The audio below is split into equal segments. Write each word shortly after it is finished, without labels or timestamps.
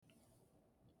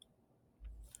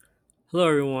Hello,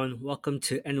 everyone. Welcome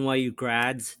to NYU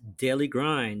Grad's Daily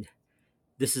Grind.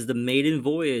 This is the maiden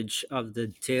voyage of the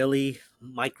Daily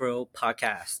Micro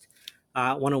Podcast.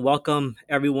 I want to welcome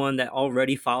everyone that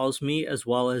already follows me, as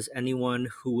well as anyone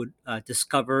who would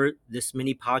discover this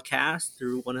mini podcast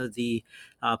through one of the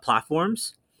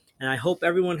platforms. And I hope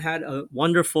everyone had a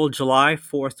wonderful July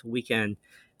 4th weekend.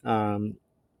 Um,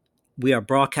 we are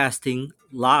broadcasting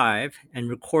live and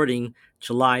recording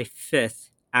July 5th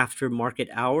after market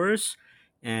hours,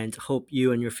 and hope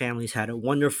you and your families had a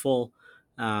wonderful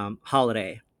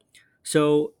holiday.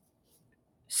 So,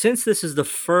 since this is the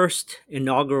first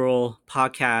inaugural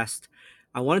podcast,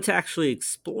 I wanted to actually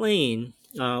explain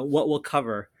what we'll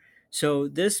cover. So,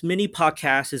 this mini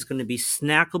podcast is going to be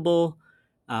snackable,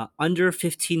 under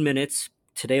 15 minutes.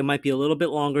 Today might be a little bit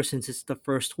longer since it's the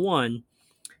first one,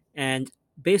 and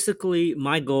basically,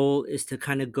 my goal is to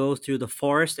kind of go through the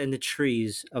forest and the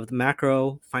trees of the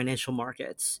macro financial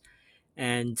markets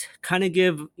and kind of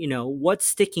give, what's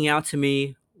sticking out to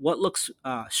me, what looks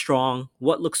strong,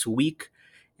 what looks weak,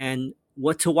 and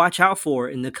what to watch out for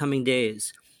in the coming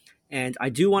days. And I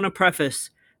do want to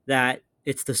preface that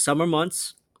it's the summer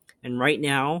months, and right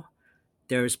now,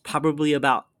 there's probably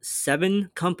about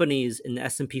 7 companies in the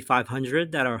S&P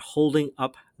 500 that are holding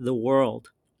up the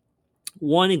world.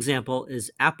 One example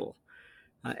is Apple,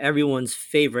 everyone's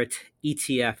favorite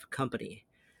ETF company.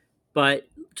 But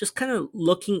just kind of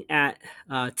looking at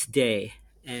today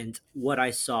and what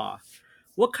I saw,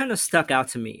 what kind of stuck out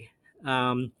to me?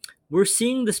 We're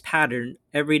seeing this pattern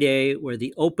every day where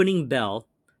the opening bell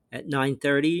at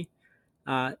 9:30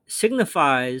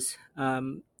 signifies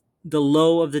the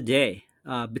low of the day,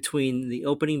 between the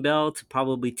opening bell to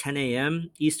probably 10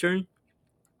 a.m. Eastern.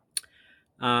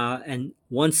 And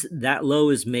once that low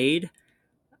is made,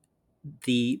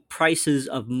 the prices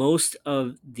of most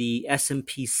of the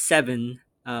S&P 7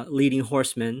 leading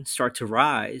horsemen start to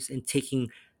rise and taking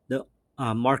the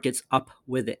markets up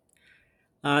with it.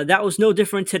 That was no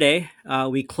different today.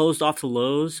 We closed off the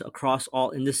lows across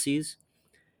all indices.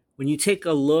 When you take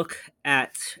a look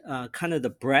at kind of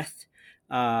the breadth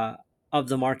of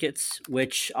the markets,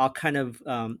 which I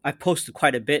posted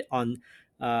quite a bit on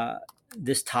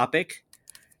this topic,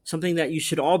 something that you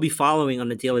should all be following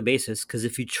on a daily basis, because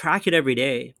if you track it every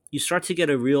day, you start to get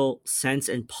a real sense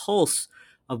and pulse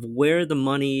of where the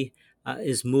money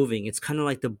is moving. It's kind of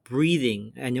like the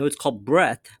breathing. I know it's called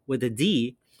breath with a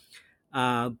D,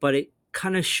 but it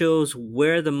kind of shows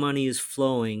where the money is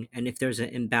flowing and if there's an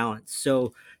imbalance.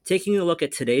 So, taking a look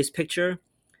at today's picture,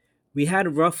 we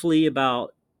had roughly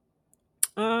about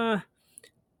uh,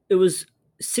 it was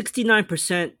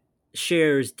 69%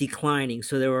 shares declining.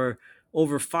 So there were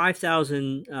over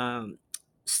 5,000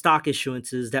 stock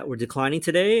issuances that were declining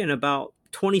today and about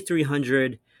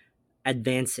 2,300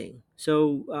 advancing.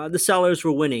 So the sellers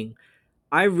were winning.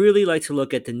 I really like to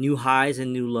look at the new highs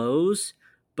and new lows.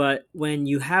 But when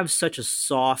you have such a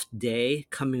soft day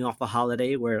coming off a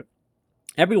holiday where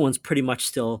everyone's pretty much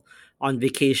still on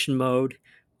vacation mode,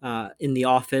 in the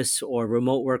office, or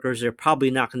remote workers, they're probably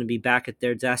not going to be back at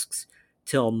their desks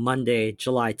till Monday,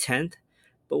 July 10th.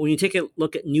 But when you take a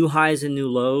look at new highs and new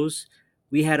lows,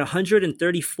 we had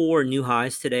 134 new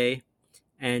highs today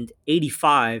and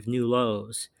 85 new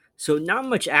lows. So not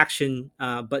much action,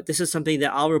 but this is something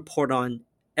that I'll report on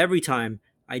every time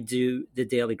I do the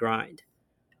daily grind.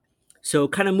 So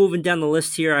kind of moving down the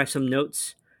list here, I have some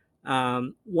notes.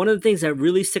 One of the things that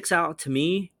really sticks out to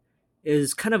me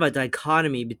is kind of a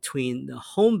dichotomy between the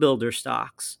home builder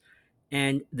stocks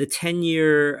and the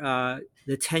 10-year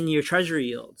treasury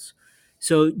yields.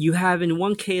 So you have, in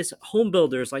one case, home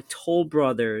builders like Toll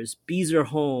Brothers, Beazer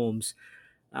Homes,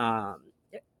 um,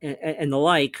 and the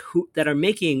like, that are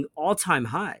making all-time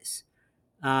highs.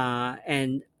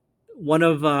 And one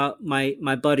of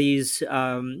my buddies,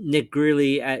 Nick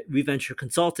Greeley at Reventure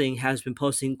Consulting, has been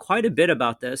posting quite a bit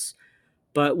about this.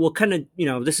 But we'll kind of,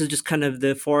 this is just kind of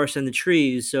the forest and the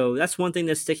trees. So that's one thing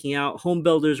that's sticking out. Home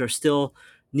builders are still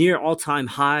near all-time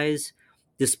highs,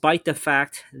 despite the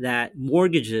fact that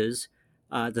mortgages,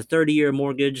 the 30-year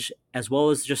mortgage, as well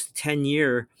as just the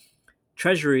 10-year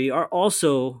treasury, are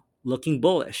also looking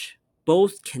bullish.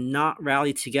 Both cannot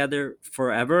rally together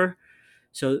forever.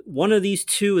 So one of these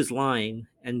two is lying,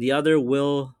 and the other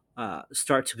will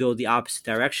start to go the opposite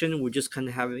direction. We're just kind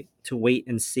of having to wait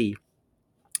and see.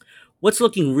 What's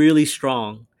looking really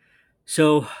strong?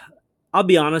 So I'll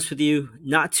be honest with you,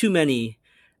 not too many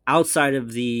outside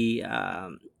of the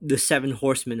 7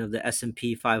 horsemen of the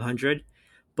S&P 500,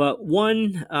 but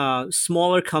one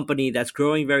smaller company that's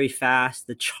growing very fast.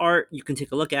 The chart, you can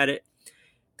take a look at it.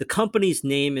 The company's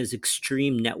name is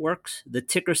Extreme Networks. The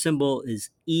ticker symbol is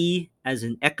E as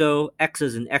in Echo, X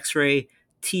as in X-ray,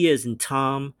 T as in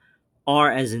Tom,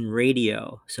 R as in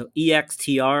radio. So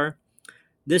EXTR.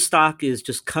 This stock is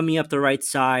just coming up the right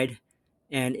side,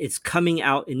 and it's coming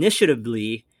out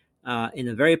initiatively in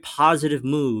a very positive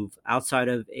move outside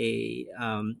of a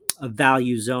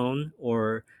value zone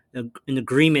or an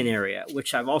agreement area,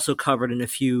 which I've also covered in a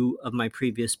few of my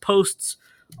previous posts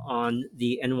on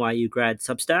the NYU grad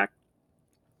Substack.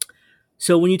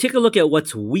 So when you take a look at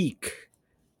what's weak,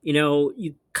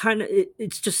 you kind of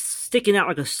it's just sticking out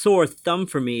like a sore thumb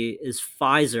for me is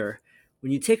Pfizer.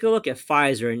 When you take a look at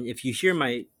Pfizer, and if you hear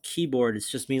my keyboard,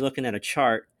 it's just me looking at a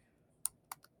chart.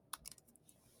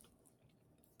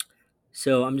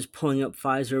 So I'm just pulling up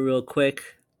Pfizer real quick,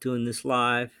 doing this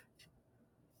live.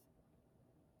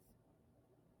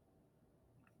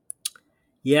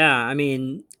 Yeah, I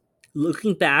mean,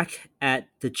 looking back at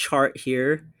the chart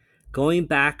here, going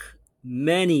back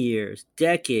many years,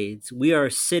 decades, we are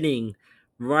sitting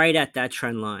right at that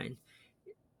trend line.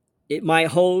 It might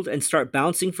hold and start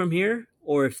bouncing from here,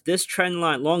 or if this trend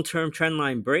line, long-term trend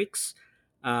line breaks,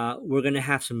 we're going to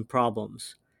have some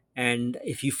problems. And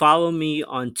if you follow me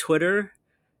on Twitter,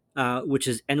 which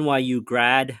is NYU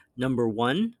grad number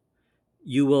 1,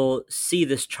 you will see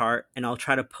this chart, and I'll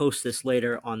try to post this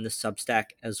later on the Substack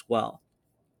as well.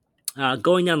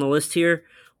 Going down the list here,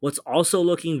 what's also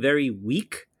looking very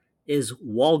weak is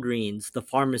Walgreens, the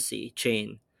pharmacy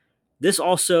chain. This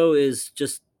also is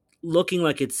just looking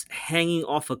like it's hanging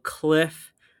off a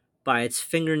cliff by its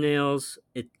fingernails.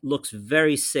 It looks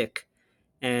very sick.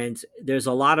 And there's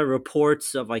a lot of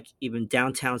reports of like even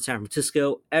downtown San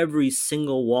Francisco, every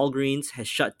single Walgreens has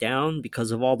shut down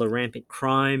because of all the rampant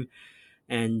crime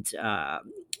and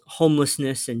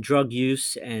homelessness and drug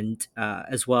use, and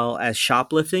as well as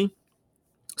shoplifting.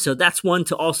 So that's one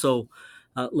to also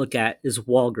look at is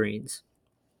Walgreens.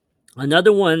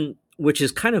 Another one, which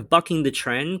is kind of bucking the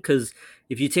trend, because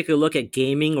if you take a look at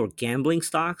gaming or gambling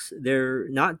stocks, they're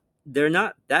not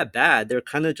that bad. They're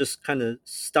kind of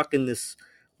stuck in this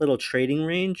little trading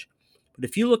range. But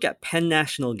if you look at Penn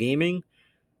National Gaming,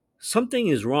 something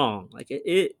is wrong. Like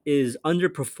it is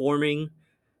underperforming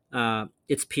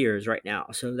its peers right now.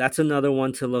 So that's another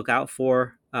one to look out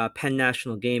for, Penn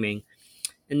National Gaming.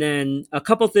 And then a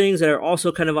couple things that are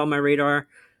also kind of on my radar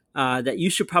that you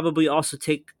should probably also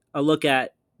take a look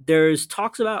at. There's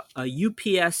talks about a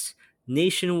UPS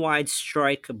nationwide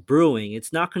strike brewing.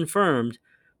 It's not confirmed,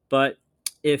 but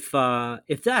if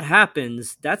that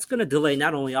happens, that's going to delay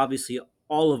not only obviously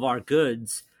all of our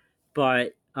goods,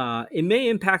 but it may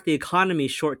impact the economy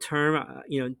short term.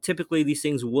 Typically these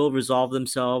things will resolve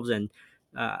themselves, and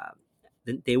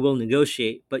they will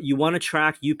negotiate. But you want to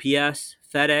track UPS,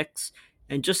 FedEx,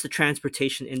 and just the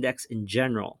transportation index in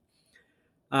general.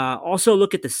 Also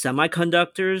look at the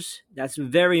semiconductors. That's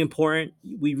very important.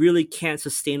 We really can't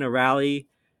sustain a rally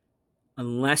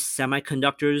unless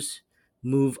semiconductors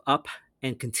move up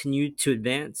and continue to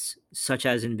advance, such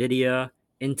as NVIDIA,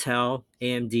 Intel,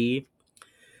 AMD.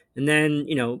 And then,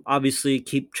 obviously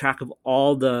keep track of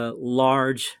all the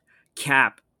large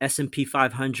cap S&P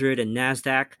 500 and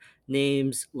NASDAQ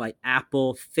names like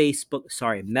Apple,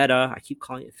 Meta, I keep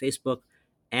calling it Facebook,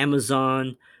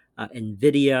 Amazon,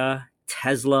 NVIDIA,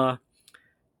 Tesla,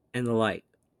 and the like.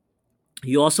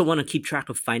 You also want to keep track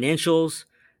of financials.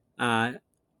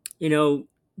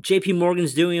 JP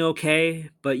Morgan's doing okay,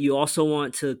 but you also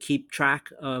want to keep track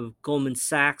of Goldman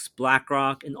Sachs,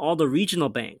 BlackRock, and all the regional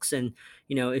banks. And,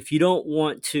 if you don't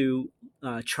want to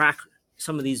track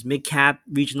some of these mid-cap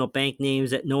regional bank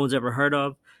names that no one's ever heard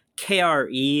of,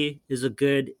 KRE is a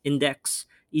good index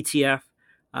ETF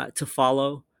to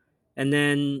follow. And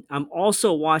then I'm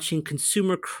also watching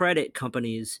consumer credit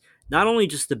companies, not only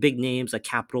just the big names like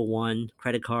Capital One,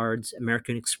 credit cards,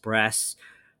 American Express,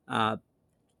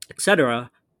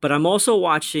 etc., but I'm also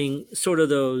watching sort of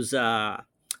those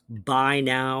buy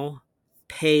now,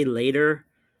 pay later,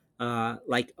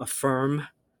 like Affirm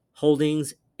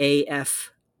Holdings,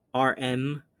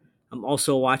 AFRM. I'm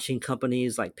also watching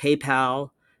companies like PayPal,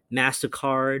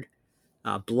 MasterCard,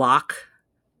 Block,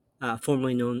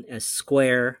 formerly known as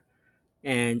Square,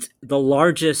 and the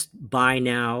largest buy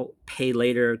now, pay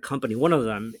later company. One of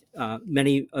them,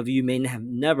 many of you may have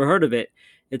never heard of it.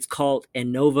 It's called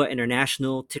Enova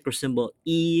International, ticker symbol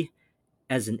E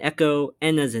as in Echo,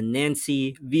 N as in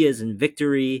Nancy, V as in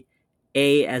Victory,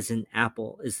 A as in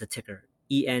Apple is the ticker,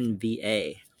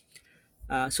 ENVA.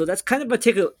 So that's kind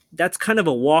of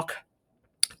a walk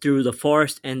through the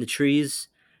forest and the trees.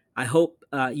 I hope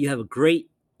you have a great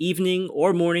evening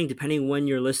or morning, depending when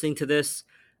you're listening to this.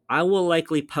 I will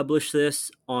likely publish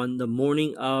this on the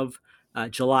morning of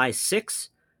July 6th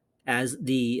as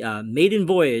the maiden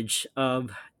voyage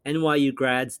of NYU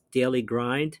grads daily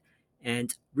grind.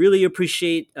 And really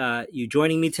appreciate you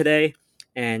joining me today.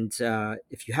 And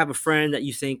if you have a friend that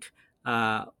you think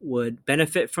would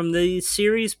benefit from the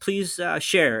series, please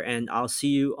share. And I'll see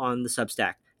you on the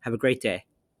Substack. Have a great day.